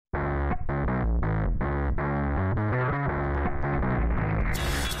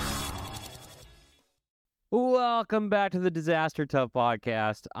Welcome back to the Disaster Tough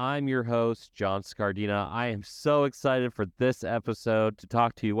podcast. I'm your host, John Scardina. I am so excited for this episode to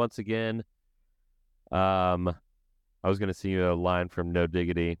talk to you once again. I was going to sing you a line from No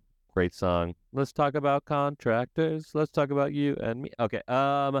Diggity. Great song. Let's talk about contractors. Let's talk about you and me. Okay.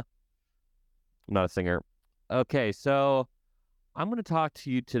 I'm not a singer. Okay, so I'm going to talk to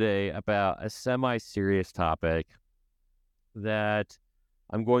you today about a semi-serious topic that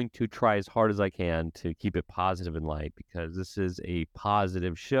I'm going to try as hard as I can to keep it positive and light because this is a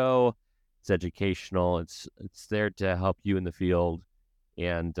positive show. It's educational. It's there to help you in the field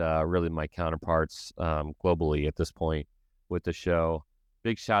and really my counterparts globally at this point with the show.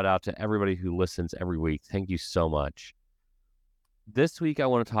 Big shout out to everybody who listens every week. Thank you so much. This week, I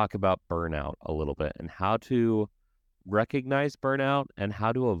want to talk about burnout a little bit and how to recognize burnout and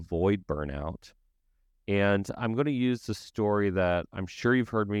how to avoid burnout. And I'm going to use the story that I'm sure you've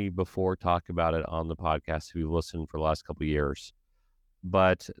heard me before talk about it on the podcast if you've listened for the last couple of years.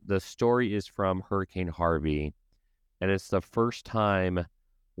 But the story is from Hurricane Harvey. And it's the first time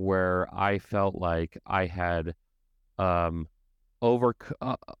where I felt like I had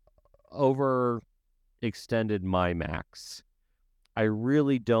overextended my max. I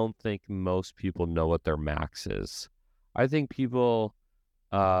really don't think most people know what their max is. I think people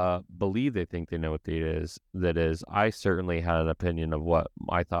believe they think they know what that is. I certainly had an opinion of what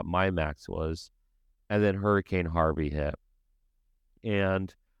I thought my max was, and then Hurricane Harvey hit,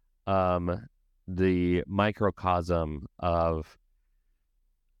 and the microcosm of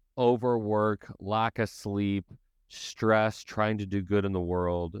overwork, lack of sleep, stress, trying to do good in the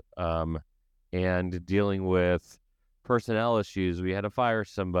world, and dealing with personnel issues. We had to fire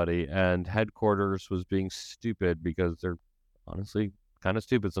somebody, and headquarters was being stupid because they're honestly kind of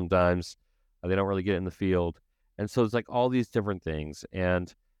stupid sometimes. They don't really get in the field. And so it's like all these different things.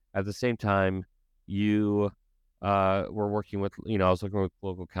 And at the same time, you were working with, I was working with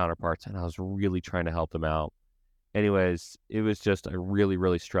local counterparts and I was really trying to help them out. Anyways, it was just a really,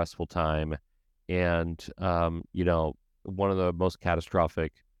 really stressful time. And, one of the most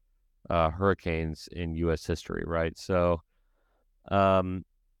catastrophic hurricanes in U.S. history, right? So,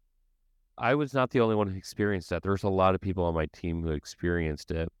 I was not the only one who experienced that. There was a lot of people on my team who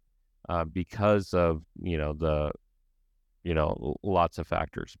experienced it because of, lots of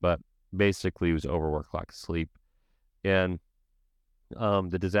factors. But basically, it was overwork, lack of sleep. And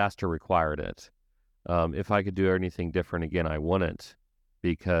the disaster required it. If I could do anything different again, I wouldn't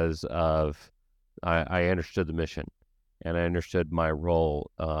because I understood the mission and I understood my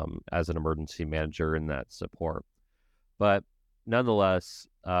role as an emergency manager in that support. But nonetheless,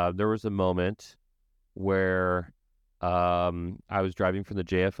 there was a moment where I was driving from the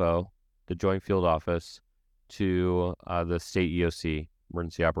JFO, the Joint Field Office, to the State EOC,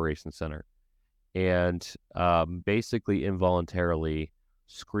 Emergency Operations Center, and basically involuntarily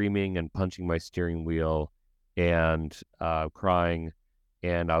screaming and punching my steering wheel and crying,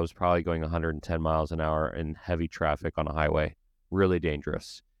 and I was probably going 110 miles an hour in heavy traffic on a highway, really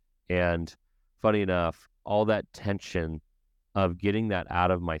dangerous. And funny enough, all that tension of getting that out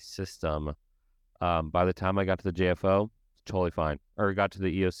of my system, by the time I got to the JFO, it's totally fine. Or got to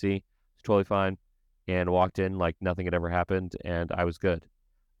the EOC, it's totally fine. And walked in like nothing had ever happened, and I was good.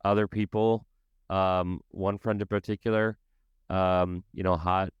 Other people, one friend in particular,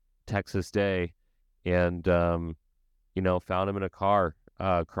 hot Texas day, and, found him in a car,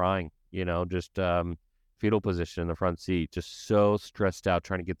 crying, just fetal position in the front seat, just so stressed out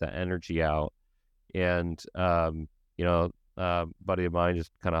trying to get that energy out. And, buddy of mine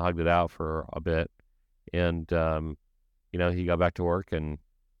just kind of hugged it out for a bit, and he got back to work and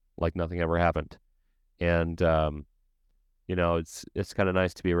like nothing ever happened. And it's kind of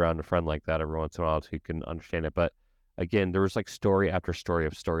nice to be around a friend like that every once in a while who can understand it. But again, there was like story after story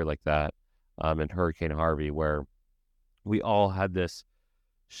of story like that in Hurricane Harvey, where we all had this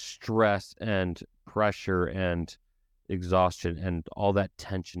stress and pressure and exhaustion, and all that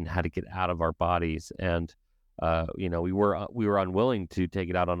tension had to get out of our bodies. And we were unwilling to take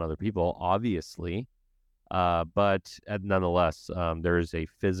it out on other people, obviously, but nonetheless, there is a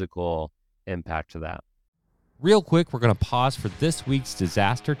physical impact to that. Real quick, we're going to pause for this week's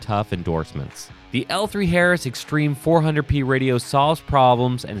Disaster Tough endorsements. The L3 Harris Extreme 400p radio solves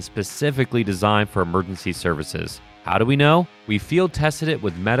problems and is specifically designed for emergency services. How do we know? We field tested it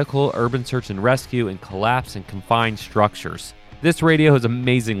with medical, urban search and rescue, and collapsed and confined structures. This radio is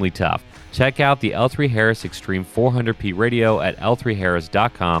amazingly tough. Check out the L3 Harris Extreme 400p radio at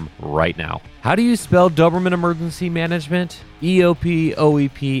l3harris.com right now. How do you spell Doberman Emergency Management? EOP,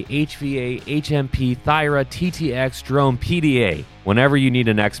 OEP, HVA, HMP, Thyra, TTX, Drone, PDA. Whenever you need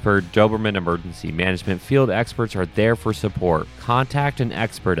an expert, Doberman Emergency Management field experts are there for support. Contact an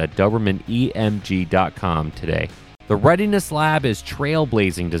expert at DobermanEMG.com today. The Readiness Lab is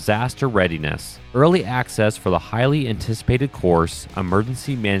trailblazing disaster readiness. Early access for the highly anticipated course,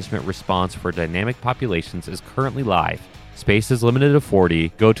 Emergency Management Response for Dynamic Populations, is currently live. Space is limited to 40.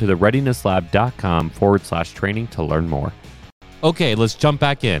 Go to thereadinesslab.com/training to learn more. Okay, let's jump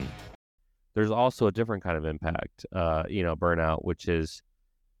back in. There's also a different kind of impact, burnout, which is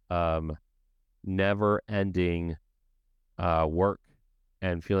never-ending work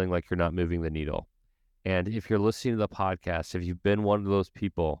and feeling like you're not moving the needle. And if you're listening to the podcast, if you've been one of those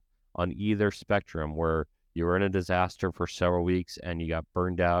people on either spectrum where you were in a disaster for several weeks and you got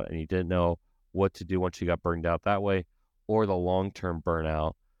burned out and you didn't know what to do once you got burned out that way, or the long-term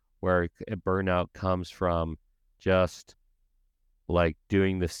burnout, where a burnout comes from just like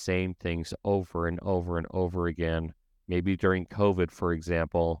doing the same things over and over and over again, maybe during COVID, for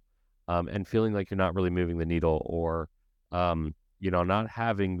example, and feeling like you're not really moving the needle, or, not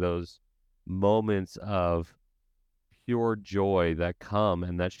having those moments of pure joy that come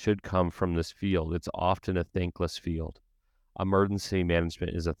and that should come from this field. It's often a thankless field. Emergency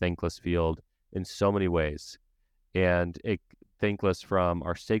management is a thankless field in so many ways. And thankless from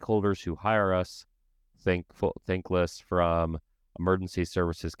our stakeholders who hire us, thankless from emergency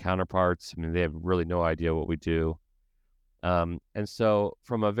services counterparts. I mean, they have really no idea what we do. And so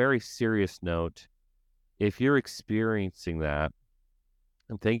from a very serious note, if you're experiencing that,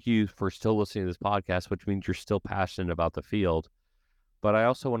 and thank you for still listening to this podcast, which means you're still passionate about the field. But I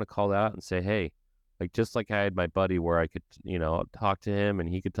also want to call that out and say, hey, like just like I had my buddy where I could, talk to him and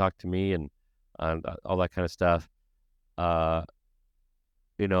he could talk to me and all that kind of stuff. And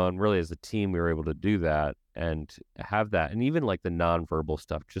really as a team, we were able to do that and have that. And even like the nonverbal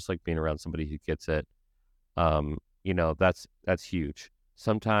stuff, just like being around somebody who gets it, that's huge.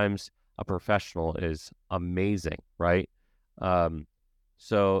 Sometimes a professional is amazing, right?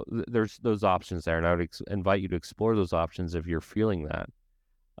 So there's those options there, and I would invite you to explore those options if you're feeling that.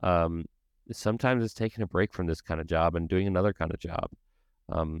 Sometimes it's taking a break from this kind of job and doing another kind of job.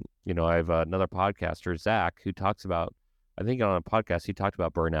 I have another podcaster, Zach, who talks about, I think on a podcast, he talked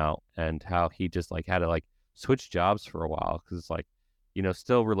about burnout and how he just like had to like switch jobs for a while because it's like,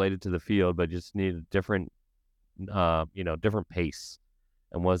 still related to the field, but just needed a different, different pace.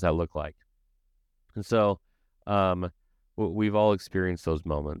 And what does that look like? And so, we've all experienced those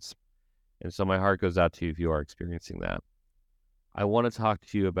moments. And so my heart goes out to you if you are experiencing that. I want to talk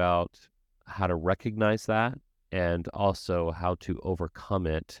to you about how to recognize that and also how to overcome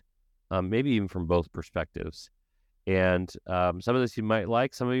it, maybe even from both perspectives. And some of this you might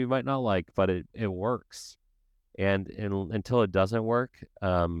like, some of you might not like, but it works. And until it doesn't work,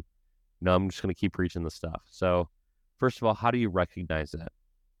 I'm just going to keep preaching the stuff. So first of all, how do you recognize it?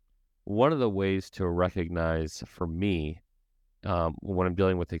 One of the ways to recognize for me when I'm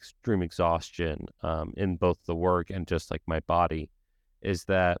dealing with extreme exhaustion in both the work and just like my body is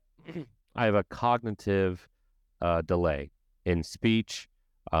that I have a cognitive delay in speech.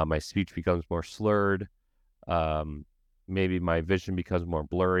 My speech becomes more slurred. Maybe my vision becomes more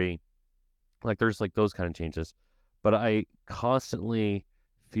blurry. Like there's like those kind of changes. But I constantly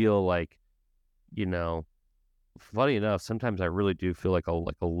feel like, funny enough, sometimes I really do feel like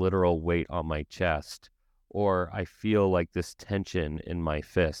a literal weight on my chest, or I feel like this tension in my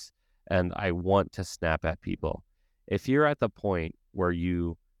fists, and I want to snap at people. If you're at the point where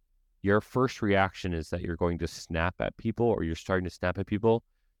your first reaction is that you're going to snap at people, or you're starting to snap at people,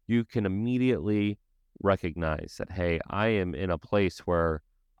 you can immediately recognize that, hey, I am in a place where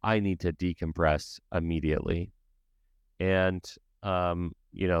I need to decompress immediately. And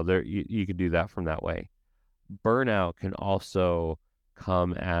you could do that from that way. Burnout can also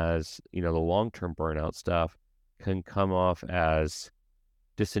come as, the long-term burnout stuff can come off as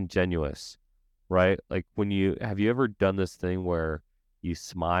disingenuous, right? Like have you ever done this thing where you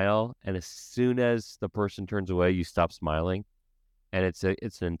smile and as soon as the person turns away, you stop smiling, and it's an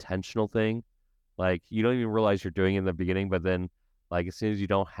intentional thing. Like you don't even realize you're doing it in the beginning, but then like as soon as you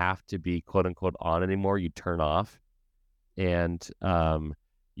don't have to be quote unquote on anymore, you turn off and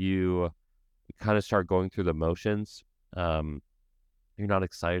you kind of start going through the motions. You're not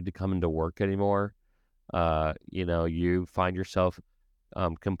excited to come into work anymore. You find yourself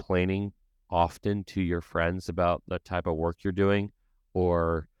complaining often to your friends about the type of work you're doing,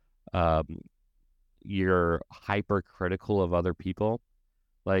 or you're hypercritical of other people.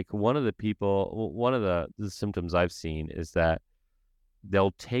 Like one of the symptoms I've seen is that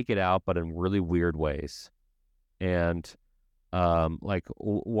they'll take it out, but in really weird ways. And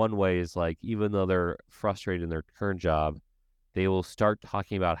one way is like, even though they're frustrated in their current job, they will start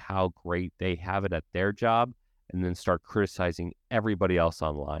talking about how great they have it at their job and then start criticizing everybody else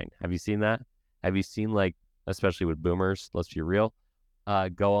online. Have you seen that? Have you seen, like, especially with boomers, let's be real,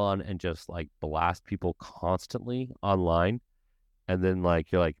 go on and just like blast people constantly online? And then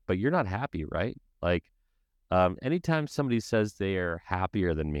like, you're like, but you're not happy, right? Like, anytime somebody says they are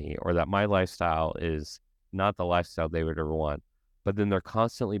happier than me or that my lifestyle is not the lifestyle they would ever want, but then they're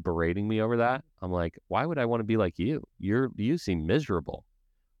constantly berating me over that, I'm like, why would I want to be like you? You seem miserable.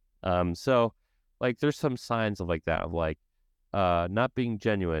 So like there's some signs of like that, of like not being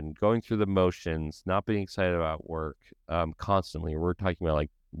genuine, going through the motions, not being excited about work, constantly. We're talking about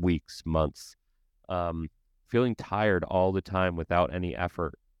like weeks, months, um, feeling tired all the time without any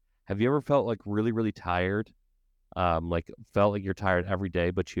effort. Have you ever felt like really, really tired? Like felt like you're tired every day,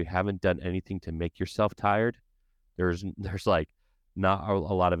 but you haven't done anything to make yourself tired. There's like not a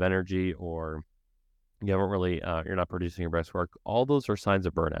lot of energy, or you haven't really you're not producing your best work. All those are signs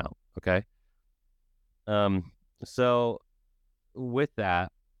of burnout. Okay. Um, so with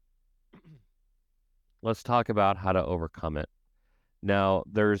that, let's talk about how to overcome it. Now,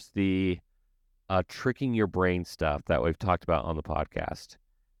 there's the tricking your brain stuff that we've talked about on the podcast,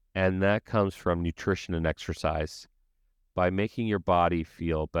 and that comes from nutrition and exercise. By making your body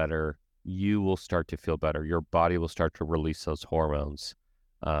feel better, you will start to feel better. Your body will start to release those hormones,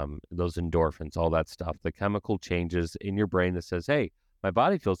 those endorphins, all that stuff, the chemical changes in your brain that says, hey, my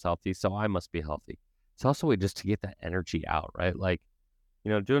body feels healthy, so I must be healthy. It's also a way just to get that energy out, right? Like,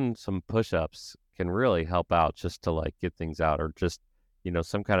 doing some push-ups can really help out, just to like get things out, or just,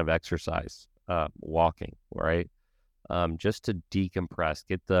 some kind of exercise, walking, right? Just to decompress,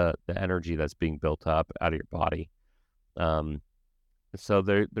 get the energy that's being built up out of your body. Um, so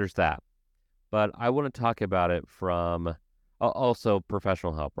there's that. But I want to talk about it from also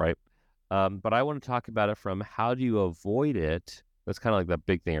professional help, right? But I want to talk about it from, how do you avoid it? That's kind of like the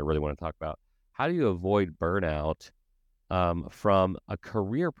big thing I really want to talk about. How do you avoid burnout from a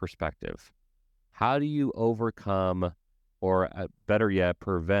career perspective? How do you overcome, or better yet,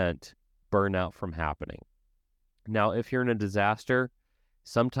 prevent burnout from happening? Now, if you're in a disaster,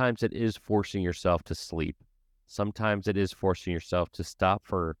 sometimes it is forcing yourself to sleep. Sometimes it is forcing yourself to stop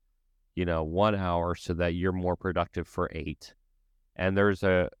for, 1 hour so that you're more productive for 8. And it's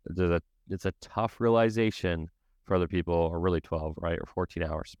a tough realization for other people, or really 12, right? Or 14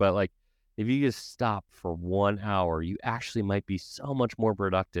 hours. But like, if you just stop for 1 hour, you actually might be so much more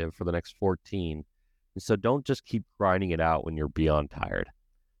productive for the next 14. And so don't just keep grinding it out when you're beyond tired.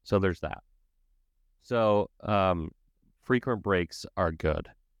 So there's that. So frequent breaks are good.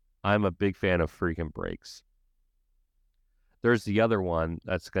 I'm a big fan of frequent breaks. There's the other one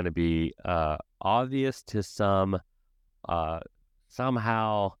that's going to be obvious to some, uh,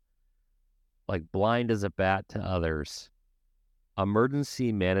 somehow like blind as a bat to others.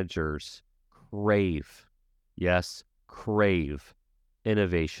 Emergency managers crave, yes, crave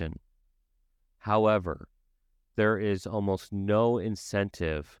innovation. However, there is almost no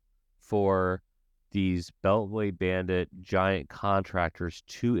incentive for these Beltway bandit giant contractors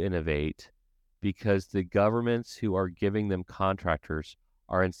to innovate, because the governments who are giving them contractors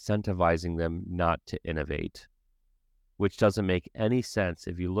are incentivizing them not to innovate, which doesn't make any sense.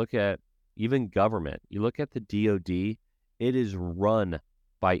 If you look at even government, you look at the DoD, it is run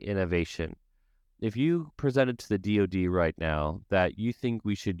by innovation. If you presented to the DoD right now that you think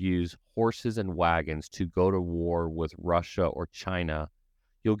we should use horses and wagons to go to war with Russia or China,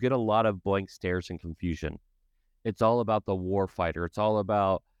 you'll get a lot of blank stares and confusion. It's all about the war fighter. It's all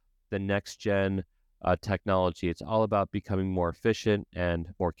about the next gen technology. It's all about becoming more efficient and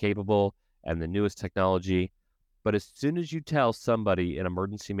more capable and the newest technology. But as soon as you tell somebody in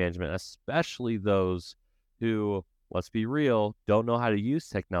emergency management, especially those who, let's be real, don't know how to use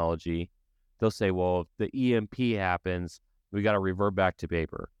technology, they'll say, well, if the EMP happens, we got to revert back to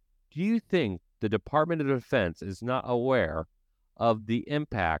paper. Do you think the Department of Defense is not aware of the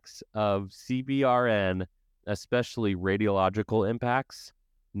impacts of CBRN, especially radiological impacts,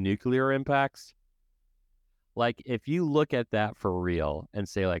 nuclear impacts? Like, if you look at that for real and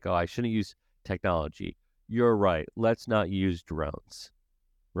say, like, oh, I shouldn't use technology, you're right. Let's not use drones,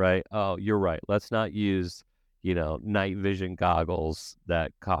 right? Oh, you're right. Let's not use, night vision goggles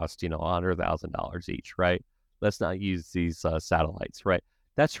that cost, $100,000 each, right? Let's not use these satellites, right?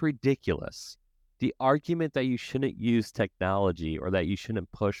 That's ridiculous. The argument that you shouldn't use technology, or that you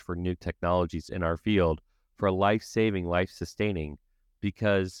shouldn't push for new technologies in our field for life-saving, life-sustaining,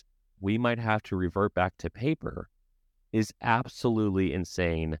 because we might have to revert back to paper is absolutely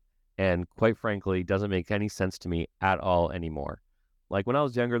insane. And quite frankly, doesn't make any sense to me at all anymore. Like when I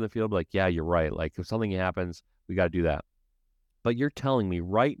was younger in the field, like, yeah, you're right. Like if something happens, we got to do that. But you're telling me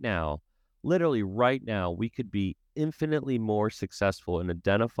right now, literally right now, we could be infinitely more successful in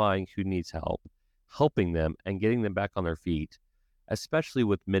identifying who needs help, helping them, and getting them back on their feet, especially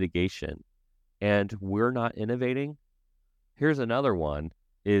with mitigation. And we're not innovating. Here's another one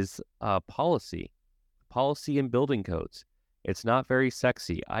is policy and building codes. It's not very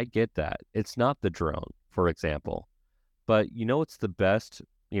sexy. I get that. It's not the drone, for example. But you know what's the best,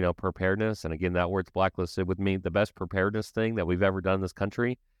 preparedness? And again, that word's blacklisted with me. The best preparedness thing that we've ever done in this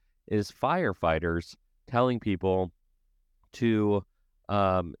country is firefighters telling people to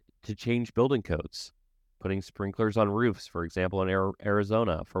change building codes, putting sprinklers on roofs, for example, in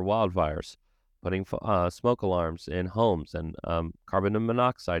Arizona for wildfires, putting smoke alarms in homes and carbon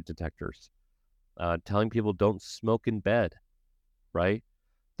monoxide detectors, telling people don't smoke in bed, right?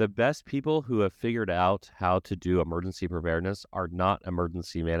 The best people who have figured out how to do emergency preparedness are not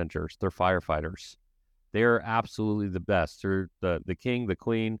emergency managers. They're firefighters. They're absolutely the best. They're the king, the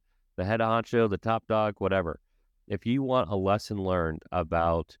queen, the head honcho, the top dog, whatever. If you want a lesson learned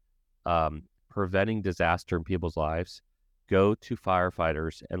about preventing disaster in people's lives, go to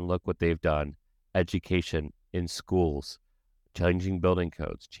firefighters and look what they've done. Education in schools, changing building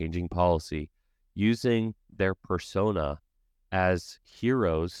codes, changing policy, using their persona as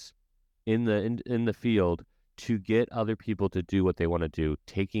heroes in the field to get other people to do what they want to do,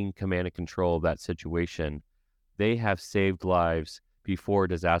 taking command and control of that situation. They have saved lives before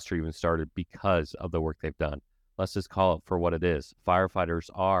disaster even started because of the work they've done. Let's just call it for what it is. Firefighters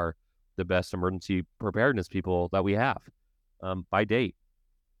are the best emergency preparedness people that we have by date.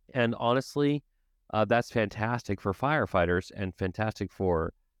 And honestly, that's fantastic for firefighters and fantastic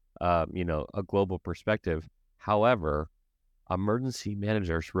for, a global perspective. However, emergency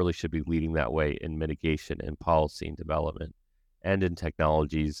managers really should be leading that way in mitigation and policy and development and in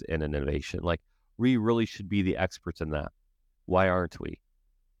technologies and innovation. Like we really should be the experts in that. Why aren't we?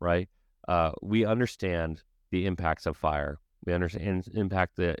 Right? We understand the impacts of fire. We understand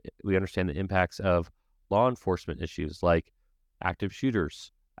the impacts of law enforcement issues like active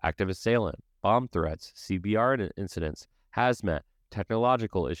shooters, active assailant, bomb threats, CBR incidents, hazmat,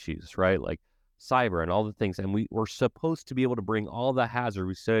 technological issues, right? Like cyber and all the things. And we're supposed to be able to bring all the hazard.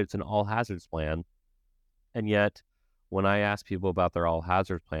 We said it's an all hazards plan. And yet, when I ask people about their all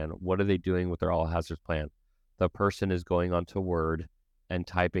hazards plan, what are they doing with their all hazards plan? The person is going onto Word and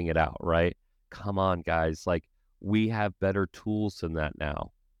typing it out, right? Come on, guys. Like, we have better tools than that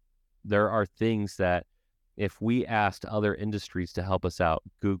now. There are things that if we asked other industries to help us out,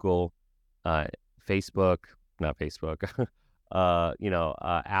 Google, uh, Facebook, not Facebook,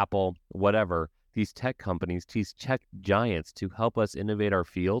 Apple, whatever, these tech companies, these tech giants to help us innovate our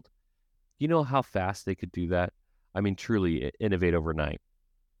field, you know how fast they could do that? I mean, truly innovate overnight.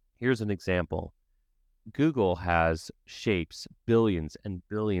 Here's an example. Google has shapes, billions and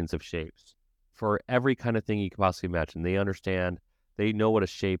billions of shapes for every kind of thing you could possibly imagine. They know what a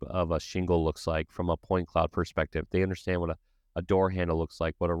shape of a shingle looks like from a point cloud perspective. They understand what a door handle looks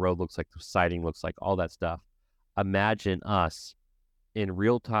like, what a road looks like, the siding looks like, all that stuff. Imagine us in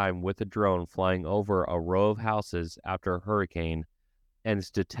real time with a drone flying over a row of houses after a hurricane and it's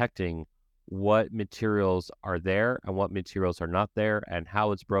detecting what materials are there and what materials are not there and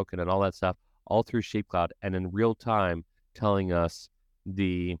how it's broken and all that stuff, all through Shape Cloud and in real time telling us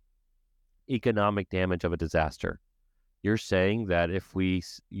the economic damage of a disaster. You're saying that if we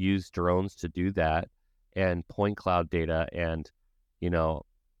use drones to do that and point cloud data and, you know,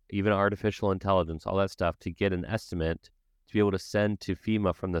 even artificial intelligence, all that stuff to get an estimate to be able to send to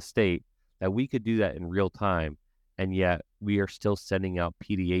FEMA from the state, that we could do that in real time. And yet we are still sending out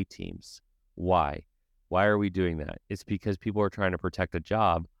PDA teams. Why? Why are we doing that? It's because people are trying to protect a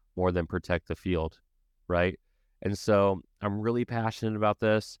job more than protect the field, right? And so I'm really passionate about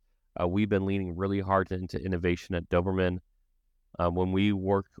this. We've been leaning really hard into innovation at Doberman. When we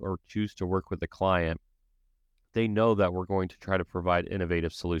work or choose to work with a client, they know that we're going to try to provide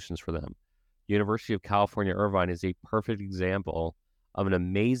innovative solutions for them. University of California, Irvine is a perfect example of an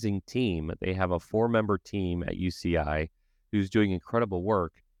amazing team. They have a 4-member team at UCI who's doing incredible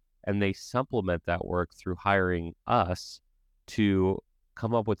work, and they supplement that work through hiring us to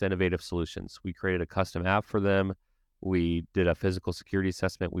come up with innovative solutions. We created a custom app for them. We did a physical security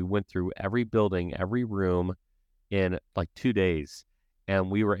assessment. We went through every building, every room in like 2 days,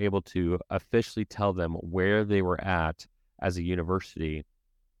 and we were able to officially tell them where they were at as a university,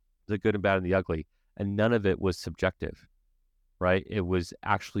 the good and bad and the ugly, and none of it was subjective, right? It was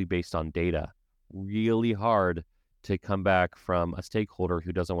actually based on data. Really hard to come back from a stakeholder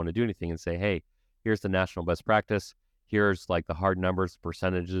who doesn't want to do anything and say, hey, here's the national best practice. Here's like the hard numbers,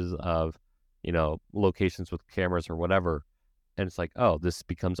 percentages of, locations with cameras or whatever. And it's like, oh, this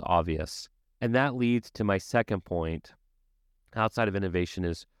becomes obvious. And that leads to my second point outside of innovation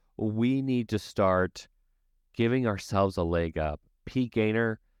is we need to start giving ourselves a leg up. Pete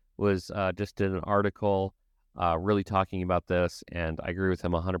Gaynor was just did an article really talking about this, and I agree with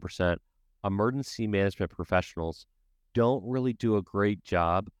him 100%. Emergency management professionals don't really do a great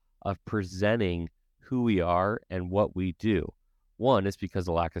job of presenting who we are and what we do. One is because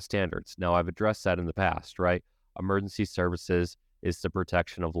of lack of standards. Now, I've addressed that in the past, right? Emergency services is the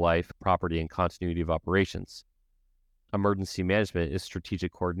protection of life, property, and continuity of operations. Emergency management is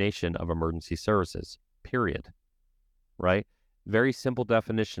strategic coordination of emergency services, period, right? Very simple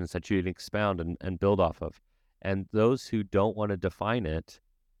definitions that you can expound and build off of. And those who don't want to define it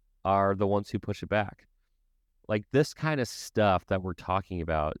are the ones who push it back. Like this kind of stuff that we're talking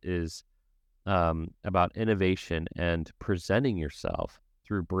about is about innovation and presenting yourself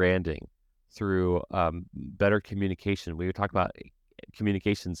through branding, through better communication. We talk about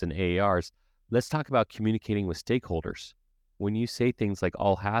communications and AARs. Let's talk about communicating with stakeholders. When you say things like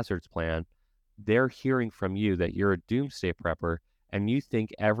all hazards plan, they're hearing from you that you're a doomsday prepper and you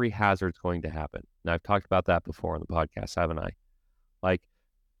think every hazard's going to happen. Now, I've talked about that before on the podcast, haven't I? Like,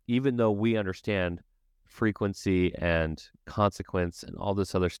 even though we understand frequency and consequence and all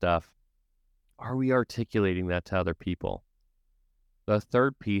this other stuff, are we articulating that to other people? The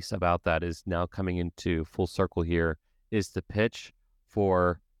third piece about that is now coming into full circle here is the pitch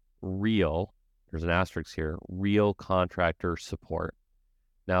for real, there's an asterisk here, real contractor support.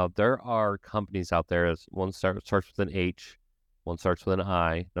 Now, there are companies out there, one starts with an H, one starts with an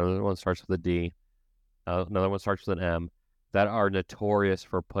I, another one starts with a D, another one starts with an M, that are notorious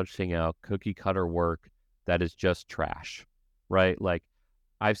for pushing out cookie cutter work that is just trash, right? Like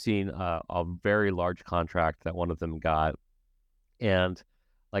I've seen a very large contract that one of them got. And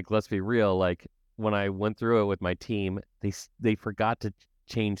like, let's be real, like when I went through it with my team, they forgot to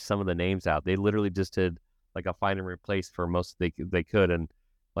change some of the names out. They literally just did like a find and replace for most they could. And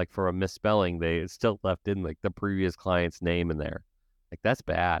like for a misspelling, they still left in like the previous client's name in there. Like that's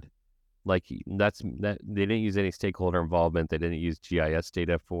bad. Like that they didn't use any stakeholder involvement. They didn't use GIS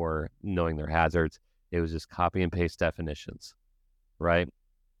data for knowing their hazards. It was just copy and paste definitions, right?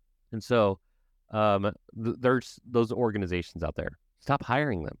 And so there's those organizations out there. Stop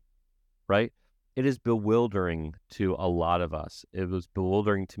hiring them, right? It is bewildering to a lot of us. It was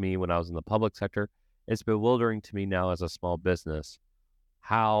bewildering to me when I was in the public sector. It's bewildering to me now as a small business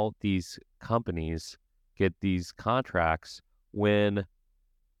how these companies get these contracts when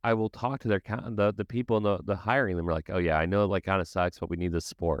I will talk to the people in the hiring them are like, oh yeah, I know it like kind of sucks, but we need the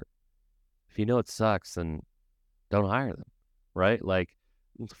support. If you know it sucks, then don't hire them, right? Like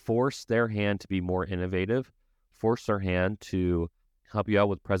force their hand to be more innovative, force their hand to help you out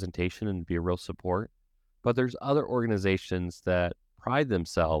with presentation and be a real support. But there's other organizations that pride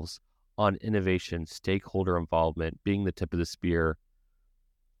themselves on innovation, stakeholder involvement, being the tip of the spear.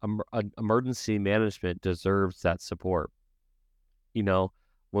 Emergency management deserves that support. You know,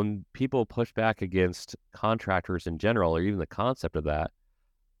 when people push back against contractors in general, or even the concept of that,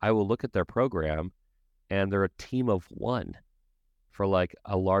 I will look at their program and they're a team of one for like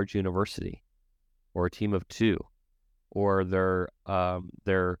a large university or a team of two, or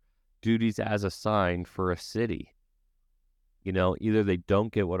their duties as assigned for a city. You know, either they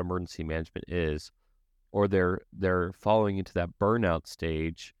don't get what emergency management is, or they're falling into that burnout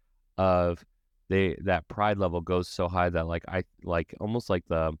stage of that pride level goes so high that like I like almost like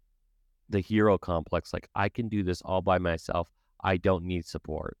the hero complex, like I can do this all by myself. I don't need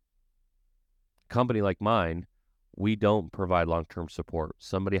support. Company like mine, we don't provide long-term support.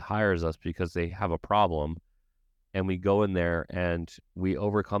 Somebody hires us because they have a problem and we go in there and we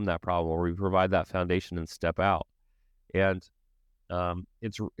overcome that problem or we provide that foundation and step out. And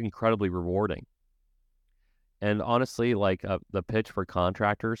it's incredibly rewarding. And honestly, like the pitch for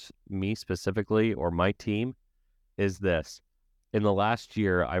contractors, me specifically, or my team is this. In the last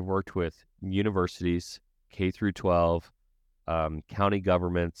year, I've worked with universities, K through 12, county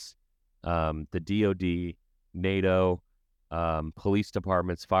governments, the DOD, NATO, police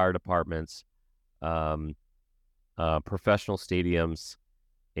departments, fire departments, professional stadiums,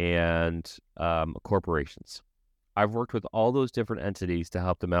 and corporations. I've worked with all those different entities to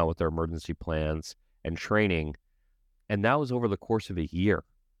help them out with their emergency plans and training, and that was over the course of a year.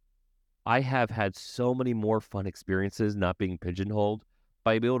 I have had so many more fun experiences not being pigeonholed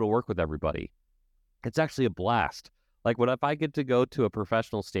by being able to work with everybody. It's actually a blast. Like, what if I get to go to a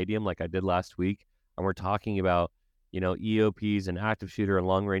professional stadium like I did last week, and we're talking about, EOPs and active shooter and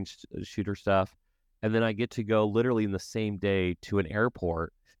long range shooter stuff, and then I get to go literally in the same day to an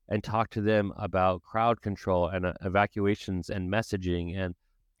airport and talk to them about crowd control and evacuations and messaging and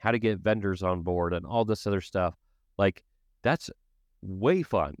how to get vendors on board and all this other stuff. Like, that's way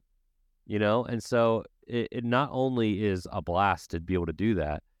fun, And so it not only is a blast to be able to do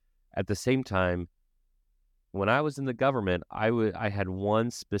that, at the same time, when I was in the government, I had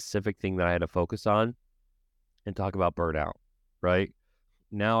one specific thing that I had to focus on and talk about burnout, right?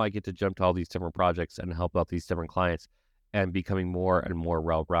 Now I get to jump to all these different projects and help out these different clients and becoming more and more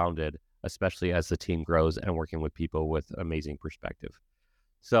well-rounded, especially as the team grows and working with people with amazing perspective.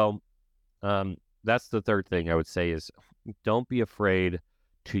 So that's the third thing I would say is don't be afraid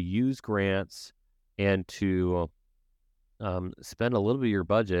to use grants and to spend a little bit of your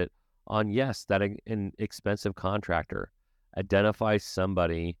budget on, yes, that an expensive contractor. Identify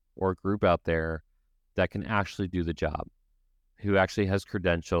somebody or group out there that can actually do the job, who actually has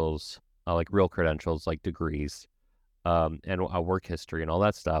credentials, like real credentials, like degrees, and a work history and all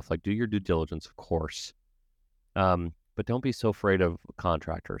that stuff. Like, do your due diligence, of course. But don't be so afraid of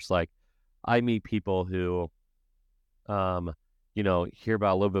contractors. Like, I meet people who, hear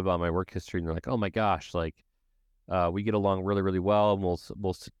about a little bit about my work history, and they're like, "Oh my gosh, like, we get along really, really well, and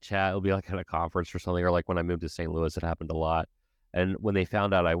we'll chat. It'll be like at a conference or something, or like when I moved to St. Louis, it happened a lot. And when they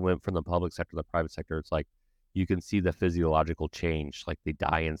found out I went from the public sector to the private sector, it's like you can see the physiological change. Like they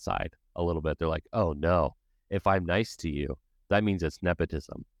die inside a little bit. They're like, oh no, if I'm nice to you, that means it's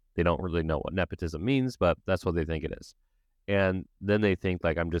nepotism. They don't really know what nepotism means, but that's what they think it is. And then they think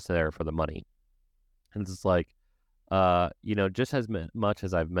like I'm just there for the money. And it's like, just as much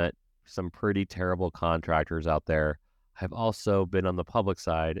as I've met some pretty terrible contractors out there, I've also been on the public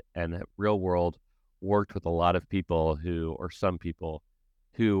side and real world worked with a lot of people or some people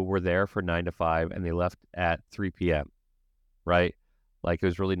who were there for 9 to 5 and they left at 3 p.m., right? Like it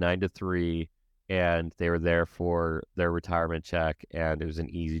was really 9 to 3 and they were there for their retirement check and it was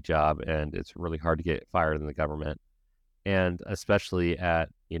an easy job and it's really hard to get fired in the government. And especially at,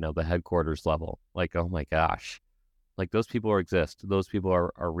 the headquarters level, like, oh my gosh, like those people exist. Those people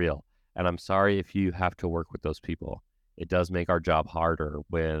are real. And I'm sorry if you have to work with those people. It does make our job harder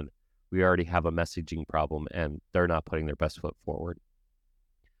when we already have a messaging problem and they're not putting their best foot forward.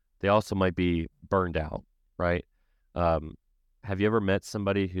 They also might be burned out, right? Um, have you ever met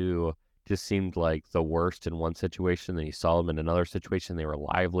somebody who just seemed like the worst in one situation, then you saw them in another situation, they were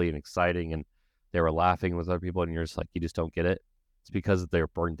lively and exciting and they were laughing with other people, and you're just like, you just don't get it? It's because they're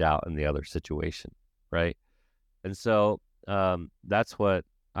burned out in the other situation, right? And so that's what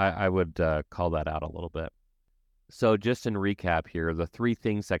I would call that out a little bit. So just in recap here, the three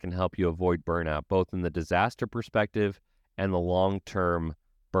things that can help you avoid burnout, both in the disaster perspective and the long-term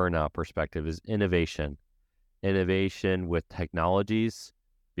burnout perspective, is innovation. Innovation with technologies,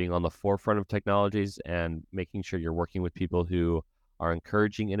 being on the forefront of technologies and making sure you're working with people who are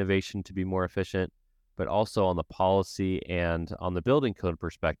encouraging innovation to be more efficient, but also on the policy and on the building code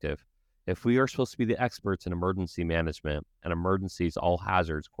perspective. If we are supposed to be the experts in emergency management and emergencies, all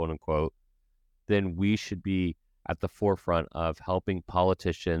hazards, quote unquote, then we should be at the forefront of helping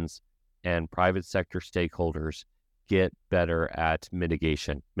politicians and private sector stakeholders get better at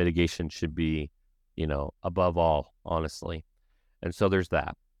mitigation. Mitigation should be, above all, honestly. And so there's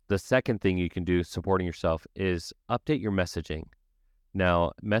that. The second thing you can do supporting yourself is update your messaging.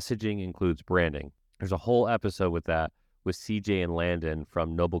 Now, messaging includes branding. There's a whole episode with that with CJ and Landon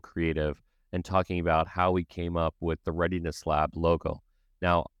from Noble Creative and talking about how we came up with the Readiness Lab logo.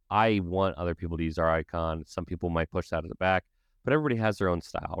 Now, I want other people to use our icon. Some people might push that at the back, but everybody has their own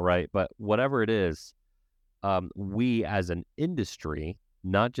style, right? But whatever it is, we as an industry,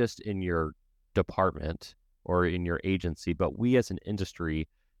 not just in your department or in your agency, but we as an industry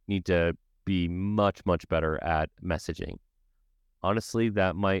need to be much, much better at messaging. Honestly,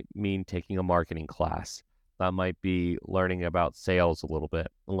 that might mean taking a marketing class. That might be learning about sales a little bit,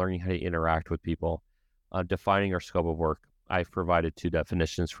 learning how to interact with people, defining our scope of work. I've provided 2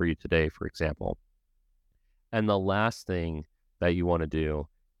 definitions for you today, for example. And the last thing that you want to do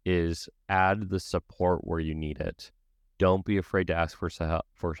is add the support where you need it. Don't be afraid to ask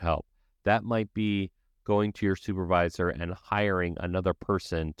for help. That might be going to your supervisor and hiring another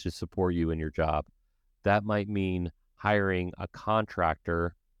person to support you in your job. That might mean hiring a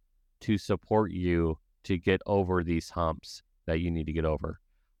contractor to support you to get over these humps that you need to get over.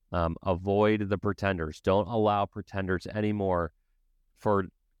 Avoid the pretenders. Don't allow pretenders anymore for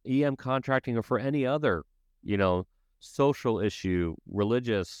EM contracting or for any other, social issue,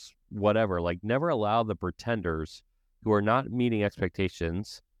 religious, whatever. Like, never allow the pretenders who are not meeting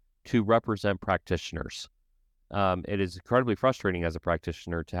expectations to represent practitioners. It is incredibly frustrating as a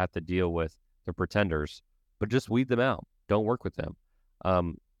practitioner to have to deal with the pretenders, but just weed them out. Don't work with them.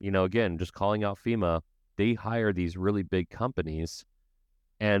 Again, just calling out FEMA, they hire these really big companies,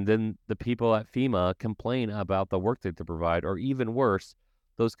 and then the people at FEMA complain about the work that they provide, or even worse,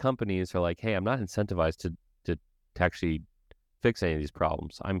 those companies are like, hey, I'm not incentivized to actually fix any of these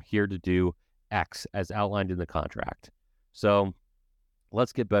problems. I'm here to do X as outlined in the contract. So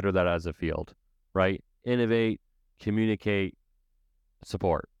let's get better at that as a field, right? Innovate, communicate,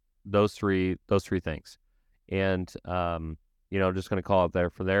 support. Those three things. And just going to call it there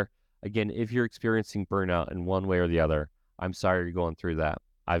for there. Again, if you're experiencing burnout in one way or the other, I'm sorry you're going through that.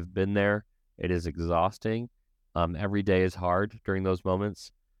 I've been there. It is exhausting. Every day is hard during those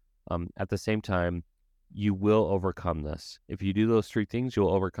moments. At the same time, you will overcome this. If you do those three things,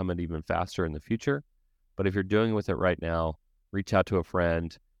 you'll overcome it even faster in the future. But if you're dealing with it right now, reach out to a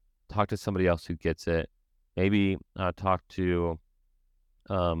friend, talk to somebody else who gets it. Maybe talk to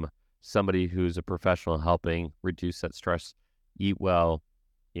somebody who's a professional helping reduce that stress, eat well,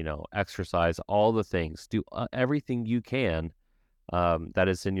 exercise, all the things. Do everything you can that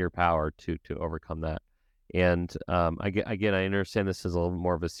is in your power to overcome that. And again, I understand this is a little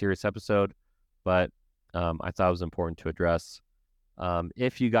more of a serious episode, but I thought it was important to address.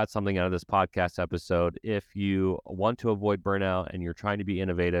 If you got something out of this podcast episode, if you want to avoid burnout and you're trying to be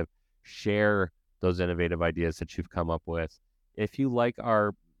innovative, share those innovative ideas that you've come up with. If you like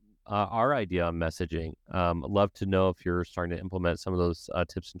our idea on messaging, love to know if you're starting to implement some of those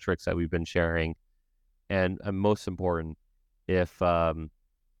tips and tricks that we've been sharing. And most important, if you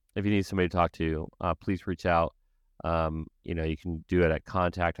need somebody to talk to, please reach out. You can do it at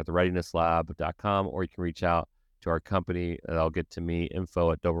contact@thereadinesslab.com, or you can reach out to our company. That'll get to me,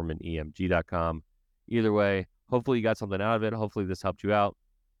 info@dobermanemg.com. Either way, hopefully you got something out of it. Hopefully this helped you out.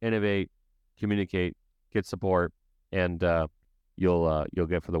 Innovate, communicate, get support, and you'll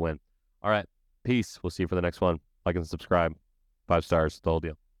get for the win. All right, peace. We'll see you for the next one. Like and subscribe. 5 stars, the whole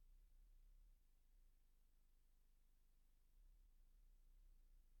deal.